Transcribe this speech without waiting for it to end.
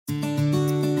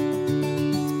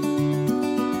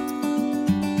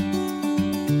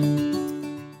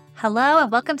Hello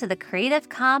and welcome to the Creative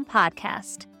Calm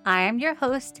Podcast. I am your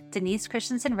host, Denise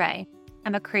Christensen Ray.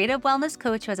 I'm a creative wellness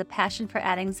coach who has a passion for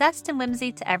adding zest and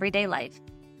whimsy to everyday life.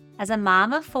 As a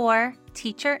mom of four,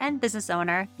 teacher, and business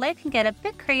owner, life can get a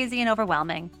bit crazy and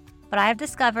overwhelming. But I have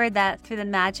discovered that through the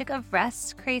magic of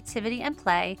rest, creativity, and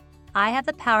play, I have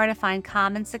the power to find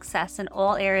calm and success in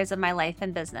all areas of my life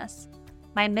and business.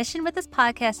 My mission with this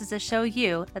podcast is to show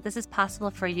you that this is possible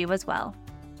for you as well.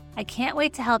 I can't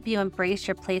wait to help you embrace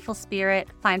your playful spirit,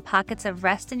 find pockets of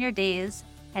rest in your days,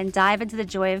 and dive into the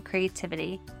joy of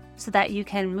creativity so that you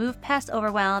can move past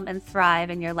overwhelm and thrive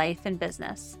in your life and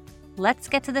business. Let's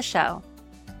get to the show.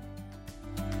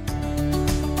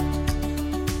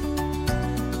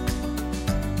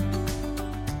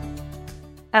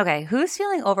 Okay, who's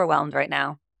feeling overwhelmed right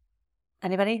now?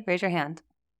 Anybody? Raise your hand.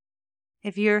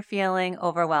 If you're feeling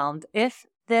overwhelmed, if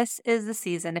this is the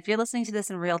season, if you're listening to this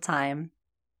in real time,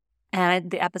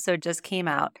 and the episode just came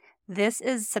out, this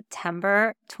is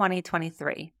September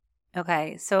 2023.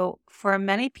 Okay, so for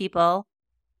many people,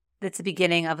 it's the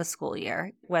beginning of a school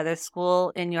year, whether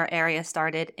school in your area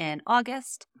started in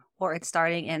August or it's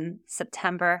starting in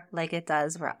September like it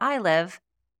does where I live.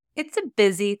 It's a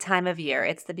busy time of year.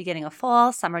 It's the beginning of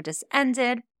fall. Summer just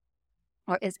ended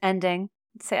or is ending.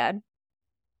 It's sad.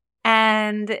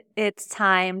 And it's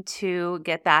time to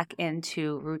get back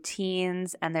into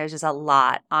routines, and there's just a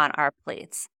lot on our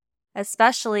plates,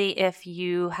 especially if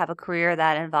you have a career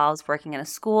that involves working in a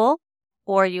school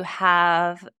or you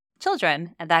have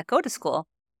children that go to school.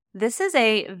 This is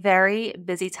a very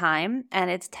busy time,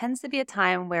 and it tends to be a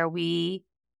time where we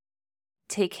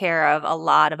take care of a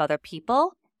lot of other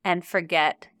people and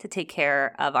forget to take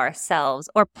care of ourselves,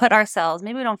 or put ourselves,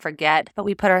 maybe we don't forget, but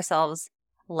we put ourselves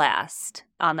last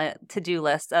on the to-do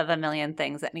list of a million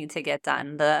things that need to get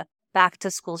done. The back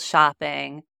to school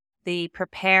shopping, the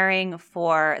preparing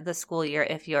for the school year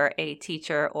if you're a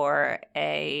teacher or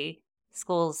a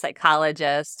school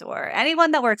psychologist or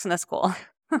anyone that works in a school.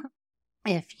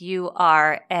 If you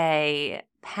are a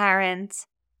parent,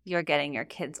 you're getting your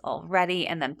kids all ready,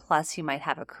 and then plus you might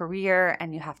have a career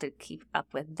and you have to keep up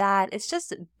with that. It's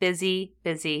just busy,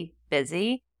 busy,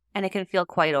 busy, and it can feel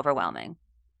quite overwhelming.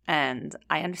 And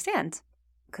I understand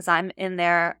because I'm in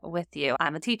there with you.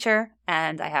 I'm a teacher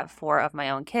and I have 4 of my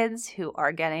own kids who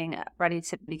are getting ready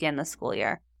to begin the school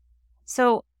year.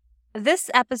 So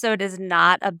this episode is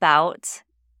not about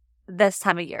this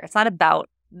time of year. It's not about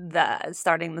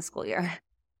starting the school year.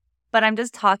 But I'm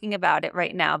just talking about it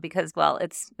right now because, well,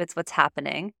 it's what's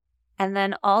happening. And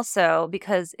then also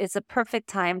because it's a perfect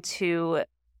time to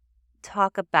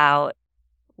talk about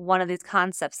one of these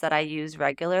concepts that I use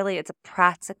regularly. It's a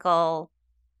practical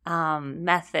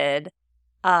method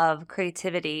of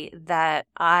creativity that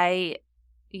I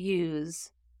use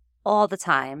all the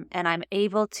time, and I'm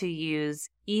able to use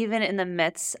even in the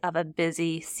midst of a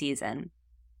busy season.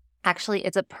 Actually,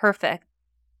 it's a perfect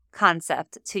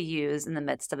concept to use in the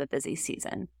midst of a busy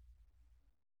season.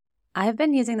 I've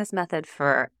been using this method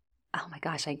for, oh my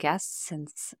gosh, I guess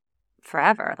since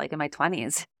forever, like in my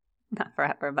 20s. Not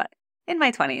forever, but in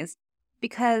my 20s,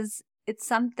 because it's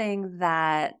something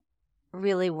that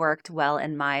really worked well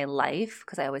in my life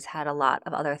because I always had a lot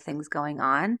of other things going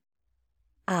on.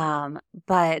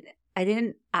 But I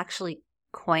didn't actually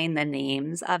coin the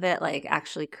names of it, like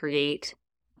actually create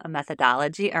a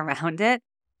methodology around it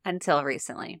until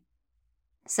recently.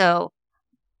 So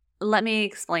let me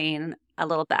explain a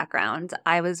little background.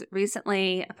 I was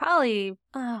recently, probably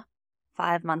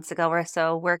 5 months ago or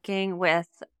so, working with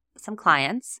some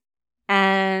clients,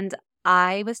 and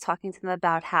I was talking to them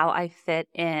about how I fit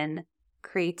in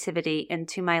creativity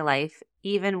into my life,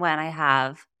 even when I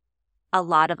have a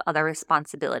lot of other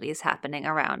responsibilities happening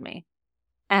around me.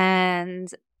 And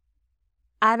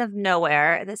out of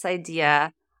nowhere, this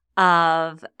idea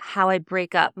of how I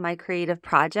break up my creative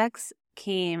projects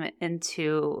came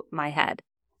into my head.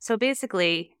 So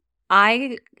basically,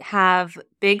 I have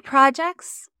big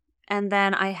projects, and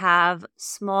then I have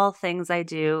small things I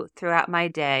do throughout my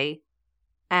day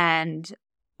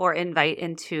or invite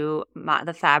into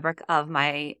the fabric of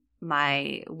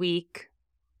my week.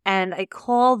 And I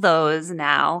call those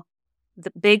now,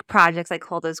 the big projects, I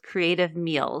call those creative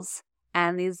meals.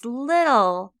 And these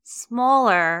little,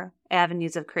 smaller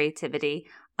avenues of creativity,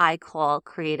 I call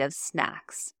creative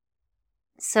snacks.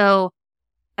 So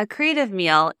a creative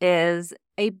meal is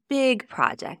a big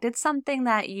project. It's something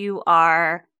that you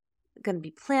are going to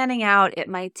be planning out. It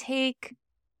might take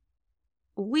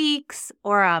weeks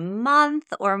or a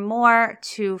month or more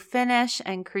to finish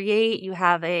and create. You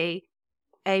have a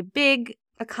big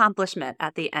accomplishment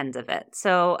at the end of it.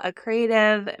 So a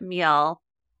creative meal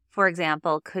for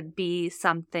example, could be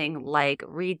something like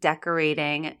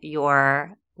redecorating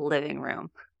your living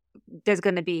room. There's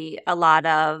going to be a lot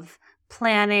of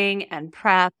planning and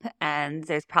prep, and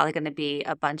there's probably going to be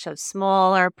a bunch of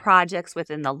smaller projects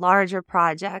within the larger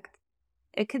project.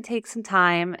 It could take some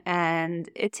time, and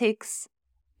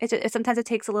sometimes it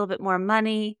takes a little bit more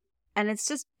money, and it's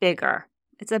just bigger.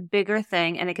 It's a bigger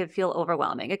thing, and it can feel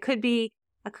overwhelming. It could be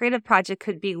a creative project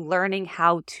could be learning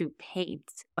how to paint,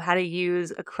 how to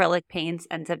use acrylic paints,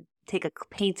 and to take a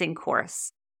painting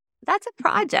course. That's a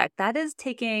project. That is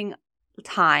taking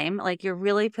time. Like you're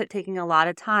really taking a lot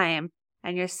of time,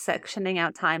 and you're sectioning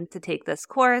out time to take this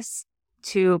course,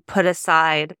 to put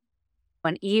aside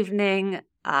one evening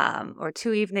or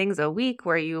 2 evenings a week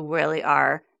where you really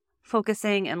are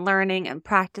focusing and learning and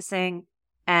practicing.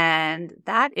 And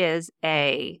that is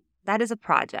a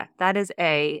project. That is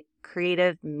a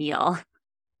creative meal.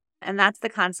 And that's the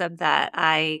concept that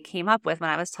I came up with when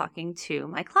I was talking to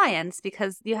my clients,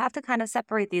 because you have to kind of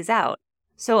separate these out.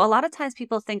 So a lot of times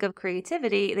people think of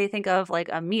creativity, they think of like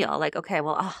a meal, like, okay,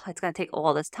 well, it's going to take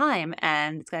all this time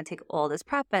and it's going to take all this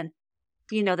prep. And,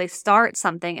 they start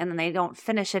something and then they don't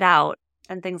finish it out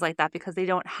and things like that because they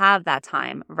don't have that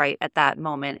time right at that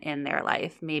moment in their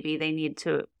life. Maybe they need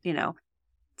to,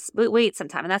 wait some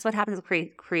time. And that's what happens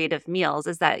with creative meals,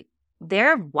 is that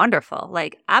they're wonderful,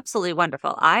 like absolutely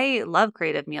wonderful. I love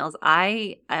creative meals.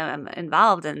 I am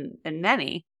involved in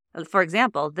many. For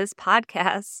example, this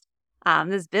podcast,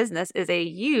 this business is a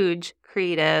huge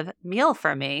creative meal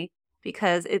for me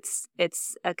because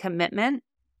it's a commitment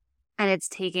and it's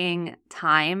taking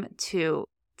time to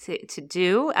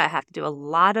do. I have to do a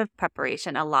lot of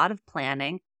preparation, a lot of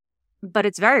planning, but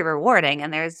it's very rewarding.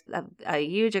 And there's a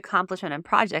huge accomplishment and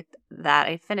project that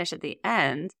I finish at the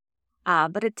end.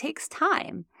 But it takes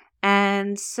time.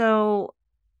 And so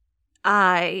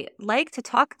I like to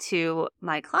talk to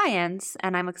my clients,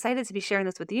 and I'm excited to be sharing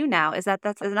this with you now, is that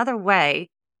that's another way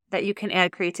that you can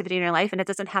add creativity in your life. And it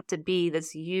doesn't have to be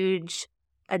this huge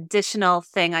additional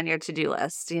thing on your to-do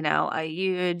list, a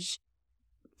huge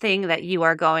thing that you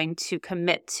are going to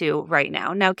commit to right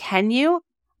now. Now, can you?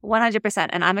 100%.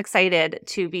 And I'm excited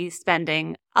to be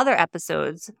spending other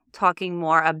episodes talking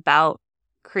more about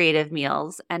creative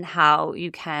meals and how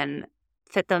you can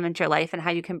fit them into your life and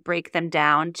how you can break them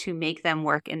down to make them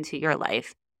work into your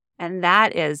life. And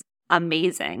that is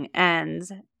amazing.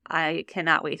 And I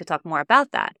cannot wait to talk more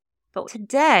about that. But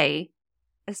today,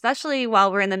 especially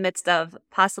while we're in the midst of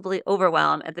possibly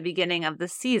overwhelm at the beginning of the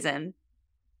season,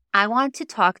 I want to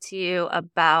talk to you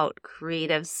about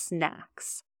creative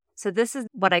snacks. So this is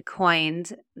what I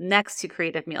coined next to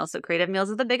creative meals. So creative meals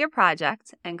is the bigger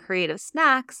project, and creative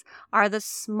snacks are the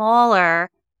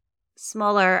smaller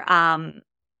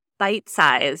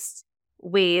bite-sized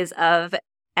ways of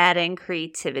adding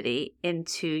creativity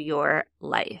into your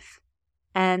life.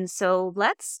 And so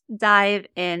let's dive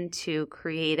into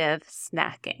creative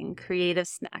snacks,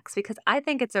 because I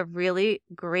think it's a really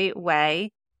great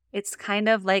way. It's kind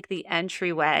of like the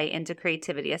entryway into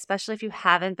creativity, especially if you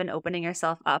haven't been opening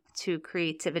yourself up to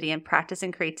creativity and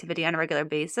practicing creativity on a regular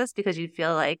basis because you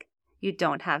feel like you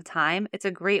don't have time. It's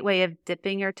a great way of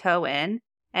dipping your toe in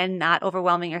and not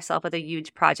overwhelming yourself with a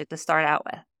huge project to start out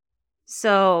with.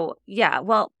 So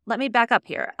let me back up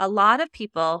here. A lot of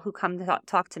people who come to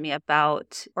talk to me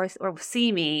about or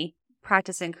see me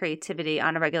practicing creativity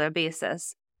on a regular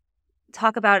basis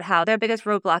talk about how their biggest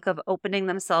roadblock of opening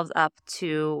themselves up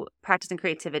to practicing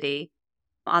creativity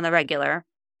on the regular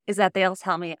is that they'll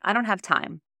tell me, I don't have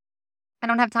time. I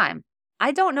don't have time.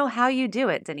 I don't know how you do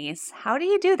it, Denise. How do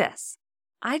you do this?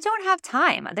 I don't have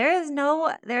time. There's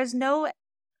no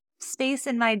space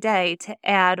in my day to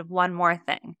add one more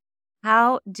thing.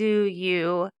 How do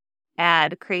you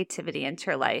add creativity into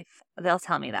your life? They'll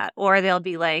tell me that. Or they'll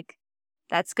be like,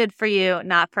 that's good for you,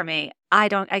 not for me. I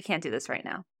can't do this right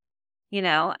now.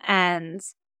 And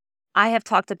I have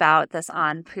talked about this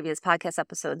on previous podcast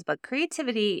episodes, but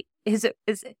creativity is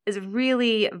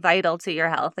really vital to your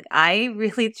health. Like I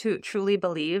really truly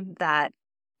believe that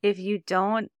if you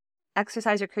don't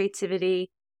exercise your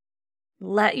creativity,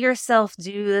 let yourself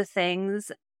do the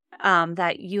things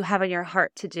that you have in your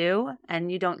heart to do, and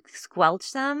you don't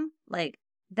squelch them, like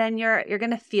then you're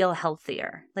going to feel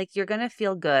healthier. Like you're going to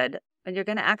feel good, and you're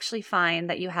going to actually find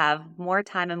that you have more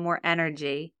time and more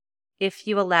energy if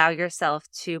you allow yourself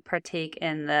to partake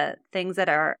in the things that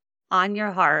are on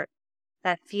your heart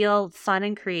that feel fun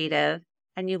and creative,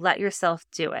 and you let yourself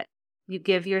do it. You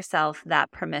give yourself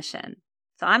that permission.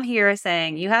 So I'm here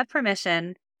saying you have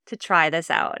permission to try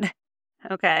this out.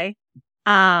 Okay?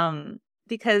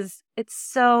 Because it's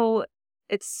so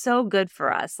good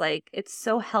for us. Like it's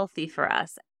so healthy for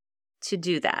us. to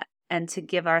do that and to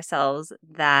give ourselves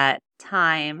that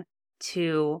time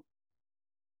to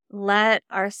let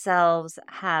ourselves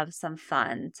have some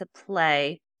fun, to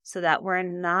play so that we're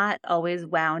not always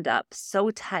wound up so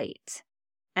tight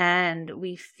and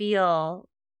we feel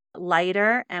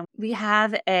lighter and we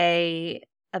have a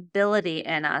ability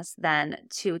in us then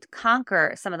to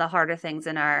conquer some of the harder things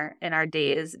in our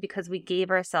days because we gave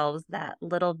ourselves that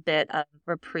little bit of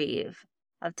reprieve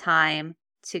of time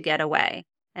to get away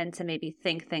and to maybe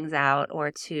think things out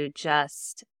or to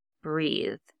just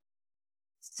breathe.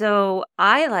 So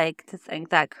I like to think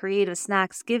that creative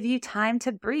snacks give you time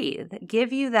to breathe,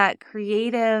 give you that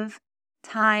creative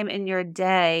time in your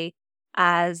day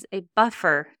as a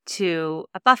buffer to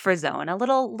a buffer zone, a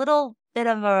little bit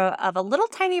of a little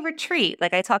tiny retreat,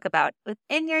 like I talk about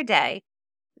within your day,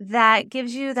 that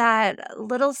gives you that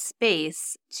little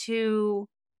space to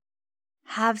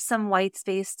have some white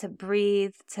space to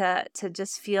breathe, to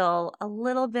just feel a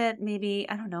little bit, maybe,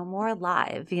 I don't know, more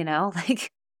alive,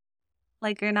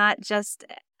 like you're not just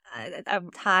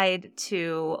tied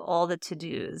to all the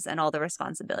to-dos and all the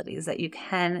responsibilities, that you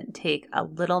can take a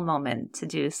little moment to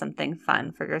do something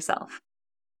fun for yourself.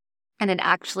 And it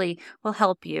actually will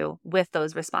help you with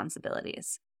those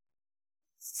responsibilities.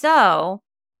 So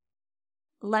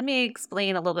let me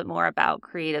explain a little bit more about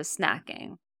creative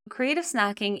snacking. Creative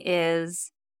snacking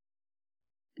is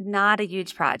not a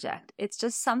huge project. It's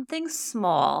just something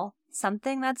small,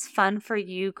 something that's fun for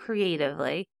you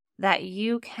creatively that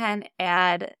you can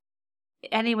add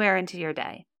anywhere into your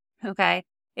day. Okay.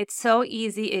 It's so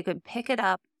easy. You can pick it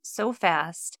up so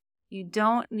fast. You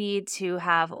don't need to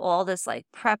have all this like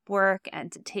prep work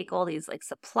and to take all these like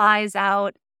supplies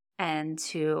out and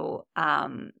to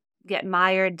get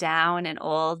mired down in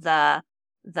all the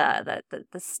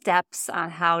steps on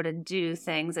how to do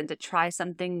things and to try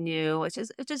something new. It's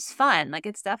just fun. Like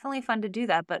it's definitely fun to do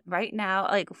that. But right now,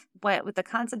 like with the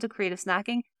concept of creative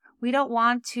snacking, we don't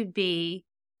want to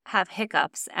have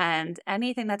hiccups and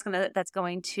anything that's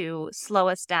going to slow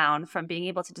us down from being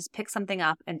able to just pick something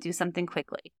up and do something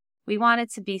quickly. We want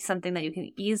it to be something that you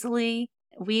can easily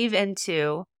weave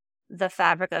into the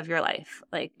fabric of your life.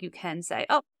 Like you can say,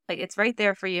 oh, like it's right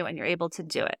there for you and you're able to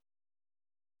do it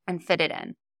and fit it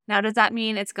in. Now, does that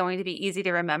mean it's going to be easy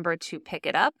to remember to pick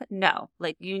it up? No,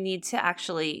 like you need to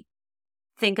actually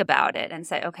think about it and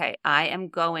say, okay, I am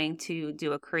going to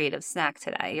do a creative snack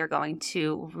today. You're going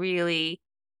to really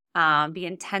be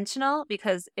intentional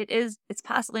because it's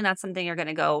possibly not something you're going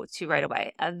to go to right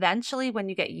away. Eventually, when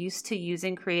you get used to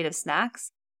using creative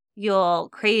snacks, you'll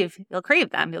crave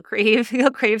them. You'll crave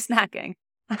snacking.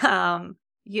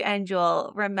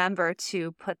 You'll remember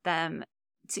to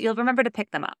you'll remember to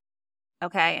pick them up.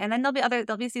 Okay. And then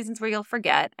there'll be seasons where you'll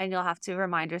forget and you'll have to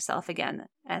remind yourself again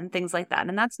and things like that.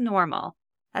 And that's normal.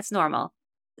 That's normal.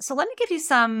 So let me give you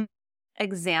some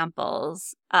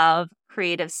examples of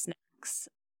creative snacks.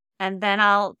 And then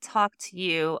I'll talk to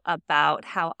you about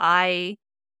how I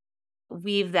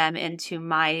weave them into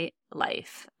my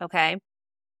life. Okay.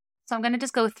 So I'm going to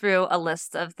just go through a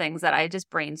list of things that I just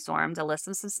brainstormed, a list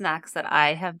of some snacks that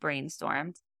I have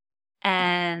brainstormed.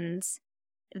 And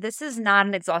this is not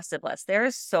an exhaustive list.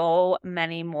 There's so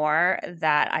many more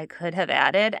that I could have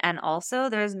added. And also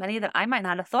there's many that I might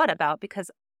not have thought about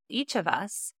because each of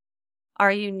us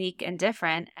are unique and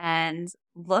different and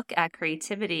look at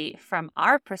creativity from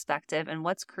our perspective and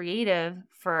what's creative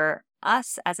for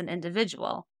us as an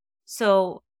individual.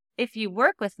 So if you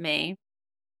work with me,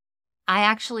 I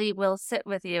actually will sit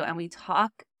with you and we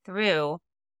talk through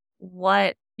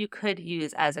what you could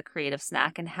use as a creative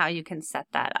snack and how you can set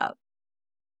that up.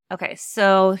 Okay,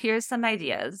 so here's some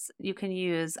ideas. You can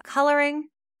use coloring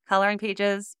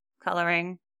pages.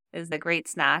 Coloring is a great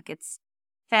snack. It's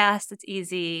fast, it's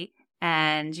easy,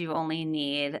 and you only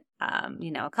need,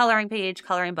 a coloring page,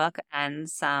 coloring book, and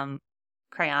some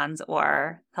crayons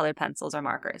or colored pencils or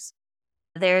markers.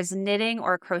 There's knitting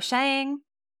or crocheting.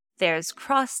 There's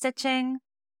cross-stitching.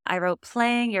 I wrote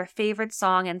playing your favorite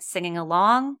song and singing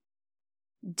along.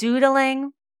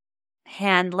 Doodling,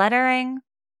 hand lettering,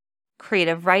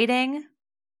 creative writing,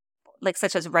 like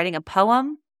such as writing a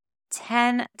poem.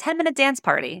 10-minute dance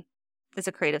party is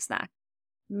a creative snack.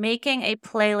 Making a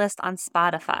playlist on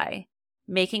Spotify.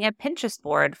 Making a Pinterest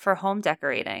board for home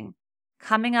decorating.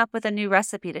 Coming up with a new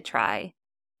recipe to try.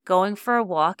 Going for a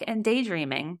walk and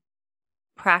daydreaming.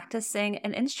 Practicing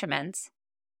an instrument.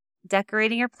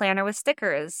 Decorating your planner with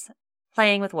stickers.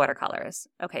 Playing with watercolors.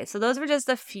 Okay, so those were just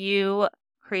a few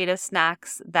creative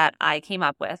snacks that I came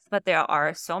up with, but there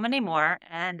are so many more,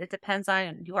 and it depends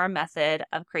on your method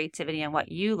of creativity and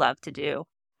what you love to do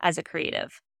as a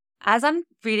creative. as I'm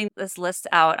reading this list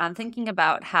out, I'm thinking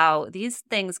about how these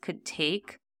things could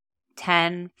take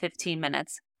 10, 15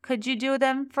 minutes. Could you do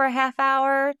them for a half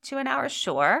hour to an hour?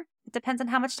 Sure. It depends on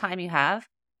how much time you have.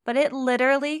 But it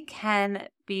literally can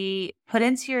be put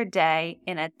into your day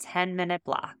in a 10-minute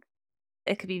block.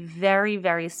 It could be very,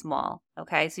 very small.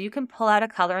 Okay. So you can pull out a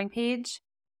coloring page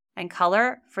and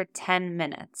color for 10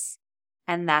 minutes.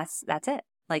 And that's it.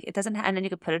 Like it doesn't, and then you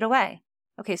could put it away.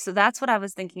 Okay. So that's what I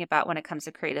was thinking about when it comes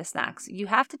to creative snacks. You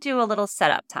have to do a little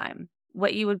setup time.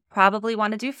 What you would probably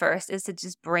want to do first is to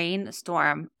just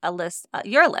brainstorm a list,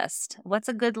 your list. What's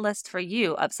a good list for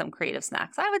you of some creative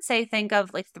snacks? I would say think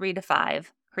of like 3 to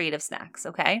 5 creative snacks.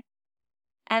 Okay.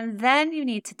 And then you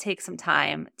need to take some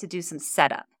time to do some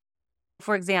setup.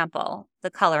 For example, the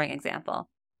coloring example,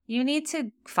 you need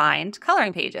to find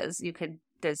coloring pages.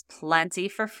 There's plenty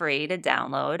for free to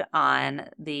download on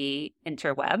the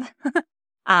interweb.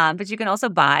 But you can also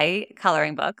buy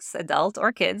coloring books, adult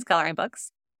or kids coloring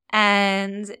books.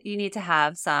 And you need to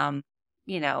have some,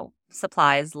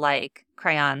 supplies like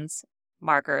crayons,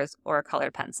 markers, or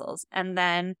colored pencils. And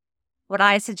then what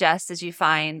I suggest is you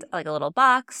find like a little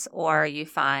box or you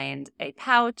find a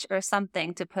pouch or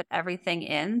something to put everything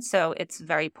in so it's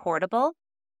very portable.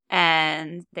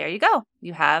 And there you go.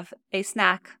 You have a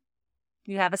snack.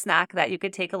 You have a snack that you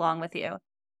could take along with you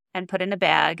and put in a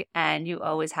bag, and you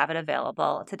always have it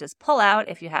available to just pull out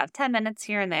if you have 10 minutes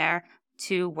here and there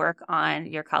to work on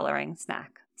your coloring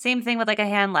snack. Same thing with like a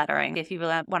hand lettering. If you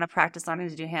really want to practice learning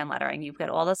to do hand lettering, you've got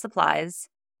all the supplies,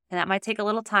 and that might take a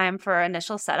little time for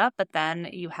initial setup, but then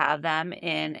you have them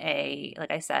in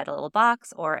like I said, a little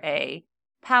box or a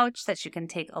pouch that you can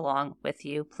take along with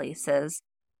you places.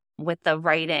 With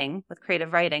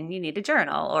creative writing, you need a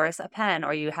journal or a pen,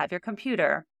 or you have your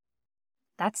computer.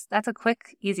 That's a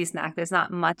quick, easy snack. There's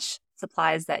not much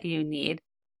supplies that you need.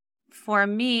 For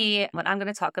me, what I'm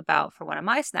going to talk about for one of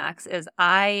my snacks is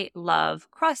I love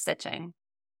cross-stitching.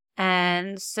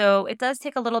 And so it does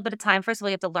take a little bit of time. First of all,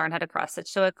 you have to learn how to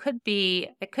cross-stitch. So it could be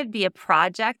a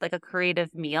project, like a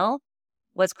creative meal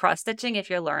was cross-stitching if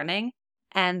you're learning.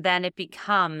 And then it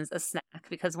becomes a snack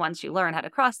because once you learn how to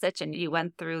cross-stitch and you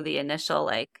went through the initial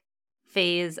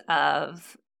phase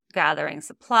of gathering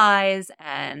supplies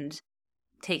and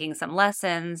taking some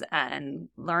lessons and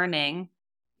learning,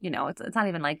 it's not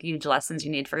even like huge lessons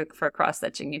you need for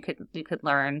cross-stitching. You could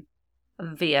learn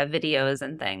via videos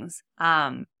and things.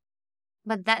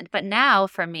 But now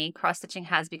for me, cross-stitching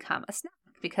has become a snack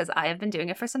because I have been doing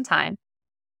it for some time.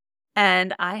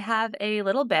 And I have a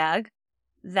little bag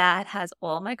that has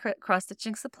all my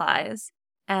cross-stitching supplies,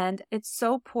 and it's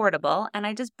so portable, and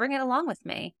I just bring it along with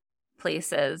me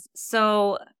places.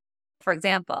 So, for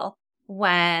example,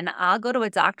 when I'll go to a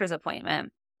doctor's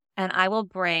appointment and I will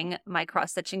bring my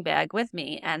cross-stitching bag with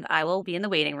me and I will be in the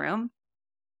waiting room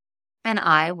and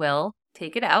I will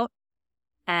take it out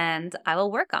and I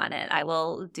will work on it. I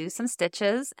will do some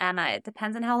stitches and it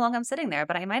depends on how long I'm sitting there,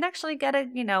 but I might actually get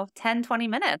 10, 20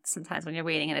 minutes sometimes when you're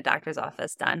waiting in a doctor's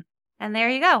office done. And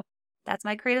there you go. That's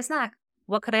my creative snack.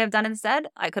 What could I have done instead?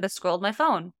 I could have scrolled my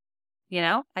phone.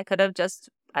 I could have just,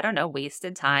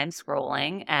 wasted time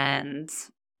scrolling and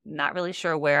not really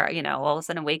sure where, all of a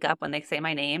sudden wake up when they say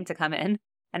my name to come in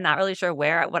and not really sure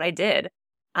what I did.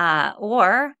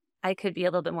 Or I could be a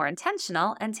little bit more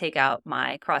intentional and take out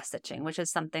my cross-stitching, which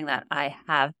is something that I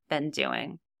have been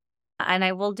doing. And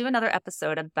I will do another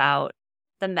episode about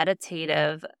the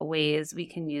meditative ways we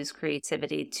can use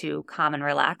creativity to calm and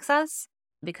relax us,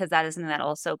 because that is something that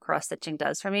also cross-stitching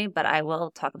does for me, but I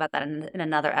will talk about that in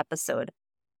another episode.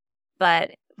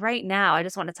 But right now, I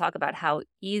just want to talk about how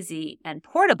easy and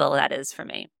portable that is for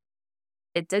me.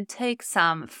 It did take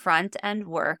some front-end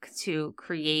work to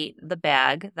create the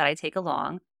bag that I take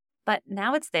along, but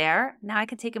now it's there. Now I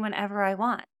can take it whenever I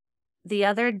want. The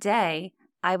other day,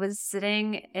 I was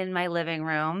sitting in my living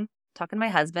room talking to my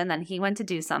husband, then he went to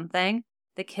do something.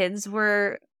 The kids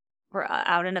were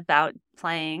out and about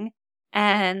playing,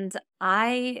 and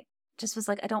I just was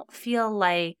like, I don't feel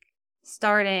like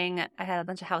starting. I had a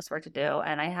bunch of housework to do,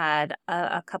 and I had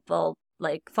a couple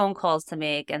phone calls to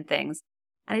make and things,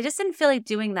 and I just didn't feel like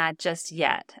doing that just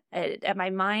yet. My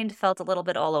mind felt a little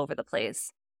bit all over the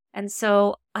place, and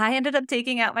so I ended up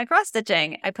taking out my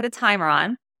cross-stitching. I put a timer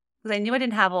on because I knew I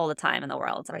didn't have all the time in the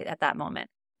world right at that moment.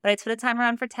 But I put a timer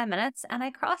on for 10 minutes and I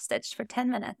cross-stitched for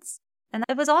 10 minutes. And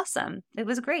it was awesome. It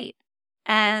was great.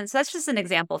 And so that's just an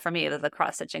example for me of the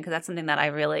cross-stitching, because that's something that I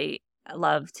really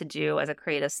love to do as a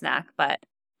creative snack. But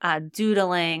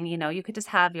doodling, you could just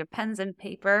have your pens and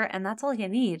paper and that's all you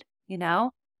need,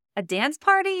 A dance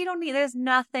party, there's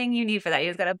nothing you need for that. You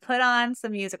just got to put on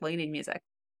some music. Well, you need music.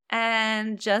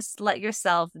 and just let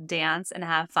yourself dance and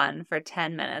have fun for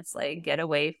 10 minutes. Like, get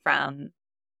away from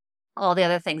all the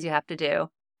other things you have to do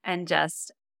and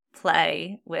just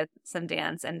play with some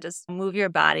dance and just move your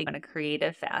body in a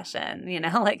creative fashion,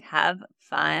 like have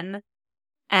fun.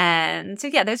 And so,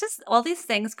 yeah, there's just all these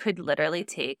things could literally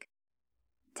take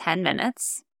 10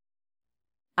 minutes.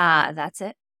 That's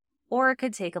it. Or it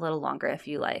could take a little longer if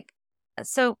you like.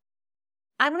 So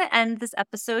I'm going to end this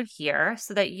episode here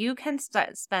so that you can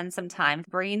spend some time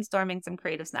brainstorming some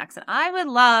creative snacks. And I would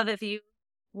love if you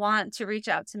want to reach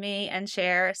out to me and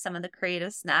share some of the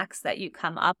creative snacks that you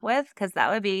come up with, because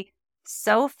that would be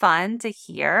so fun to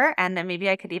hear. And then maybe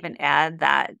I could even add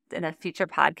that in a future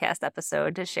podcast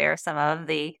episode to share some of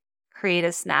the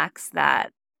creative snacks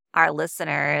that our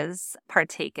listeners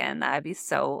partake in. That would be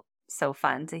so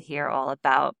fun to hear all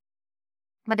about.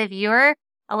 But if you're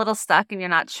a little stuck and you're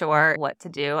not sure what to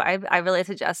do, I really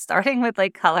suggest starting with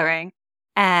like coloring.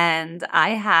 And I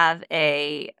have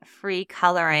a free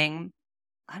coloring,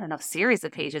 series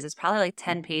of pages. It's probably like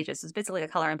 10 pages. It's basically a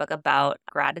coloring book about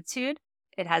gratitude.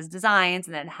 It has designs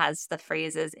and then it has the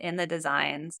phrases in the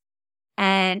designs.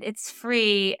 And it's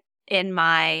free in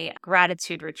my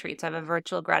gratitude retreat. So I have a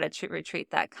virtual gratitude retreat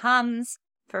that comes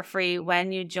for free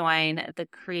when you join the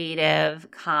Creative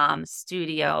Calm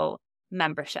Studio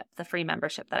membership, the free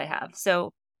membership that I have.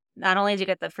 So not only do you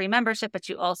get the free membership, but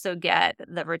you also get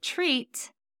the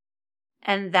retreat,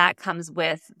 and that comes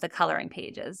with the coloring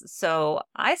pages. So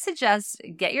I suggest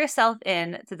get yourself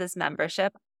into this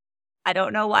membership. I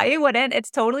don't know why you wouldn't. It's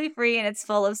totally free and it's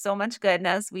full of so much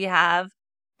goodness. We have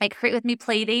a Create With Me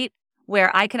Playdate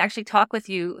where I can actually talk with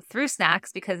you through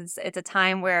snacks, because it's a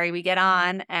time where we get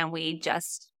on and we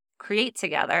just create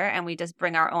together and we just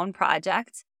bring our own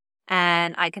project,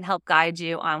 and I can help guide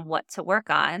you on what to work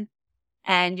on.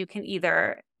 And you can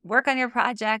either work on your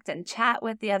project and chat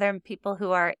with the other people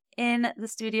who are in the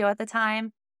studio at the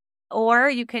time, or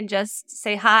you can just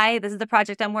say, hi, this is the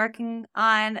project I'm working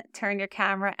on, turn your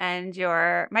camera and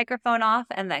your microphone off,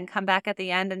 and then come back at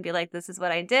the end and be like, this is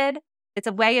what I did. It's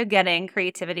a way of getting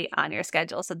creativity on your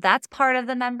schedule. So that's part of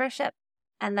the membership.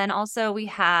 And then also we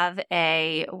have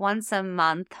a once a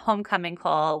month homecoming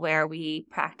call where we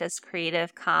practice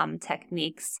Creative Calm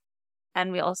techniques.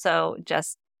 And we also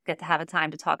just get to have a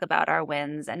time to talk about our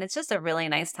wins. And it's just a really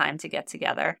nice time to get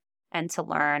together and to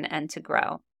learn and to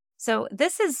grow. So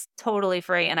this is totally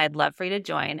free, and I'd love for you to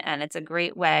join. And it's a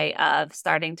great way of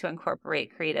starting to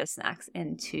incorporate creative snacks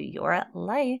into your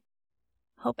life.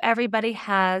 Hope everybody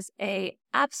has a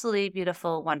absolutely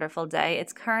beautiful, wonderful day.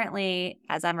 It's currently,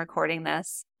 as I'm recording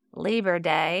this, Labor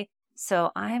Day.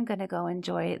 So I'm going to go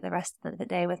enjoy the rest of the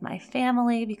day with my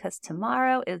family, because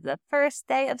tomorrow is the first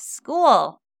day of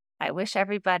school. I wish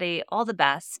everybody all the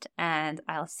best, and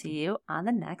I'll see you on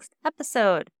the next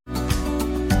episode.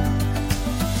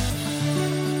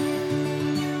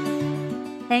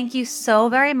 Thank you so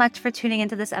very much for tuning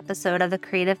into this episode of the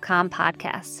Creative Calm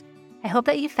podcast. I hope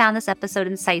that you found this episode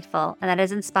insightful and that it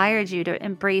has inspired you to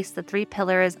embrace the 3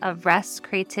 pillars of rest,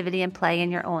 creativity, and play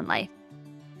in your own life.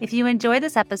 If you enjoyed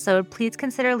this episode, please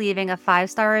consider leaving a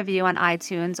 5-star review on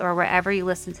iTunes or wherever you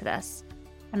listen to this.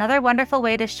 Another wonderful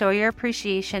way to show your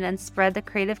appreciation and spread the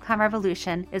Creative Calm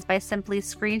revolution is by simply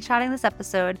screenshotting this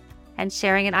episode and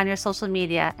sharing it on your social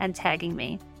media and tagging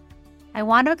me. I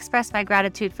want to express my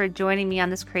gratitude for joining me on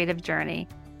this creative journey.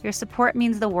 Your support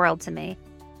means the world to me.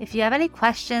 If you have any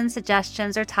questions,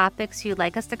 suggestions, or topics you'd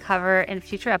like us to cover in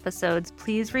future episodes,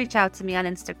 please reach out to me on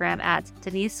Instagram at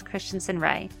Denise Christensen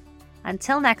Ray.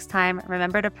 Until next time,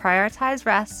 remember to prioritize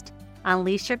rest,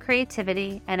 unleash your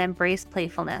creativity, and embrace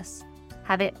playfulness.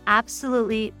 Have an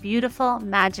absolutely beautiful,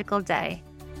 magical day.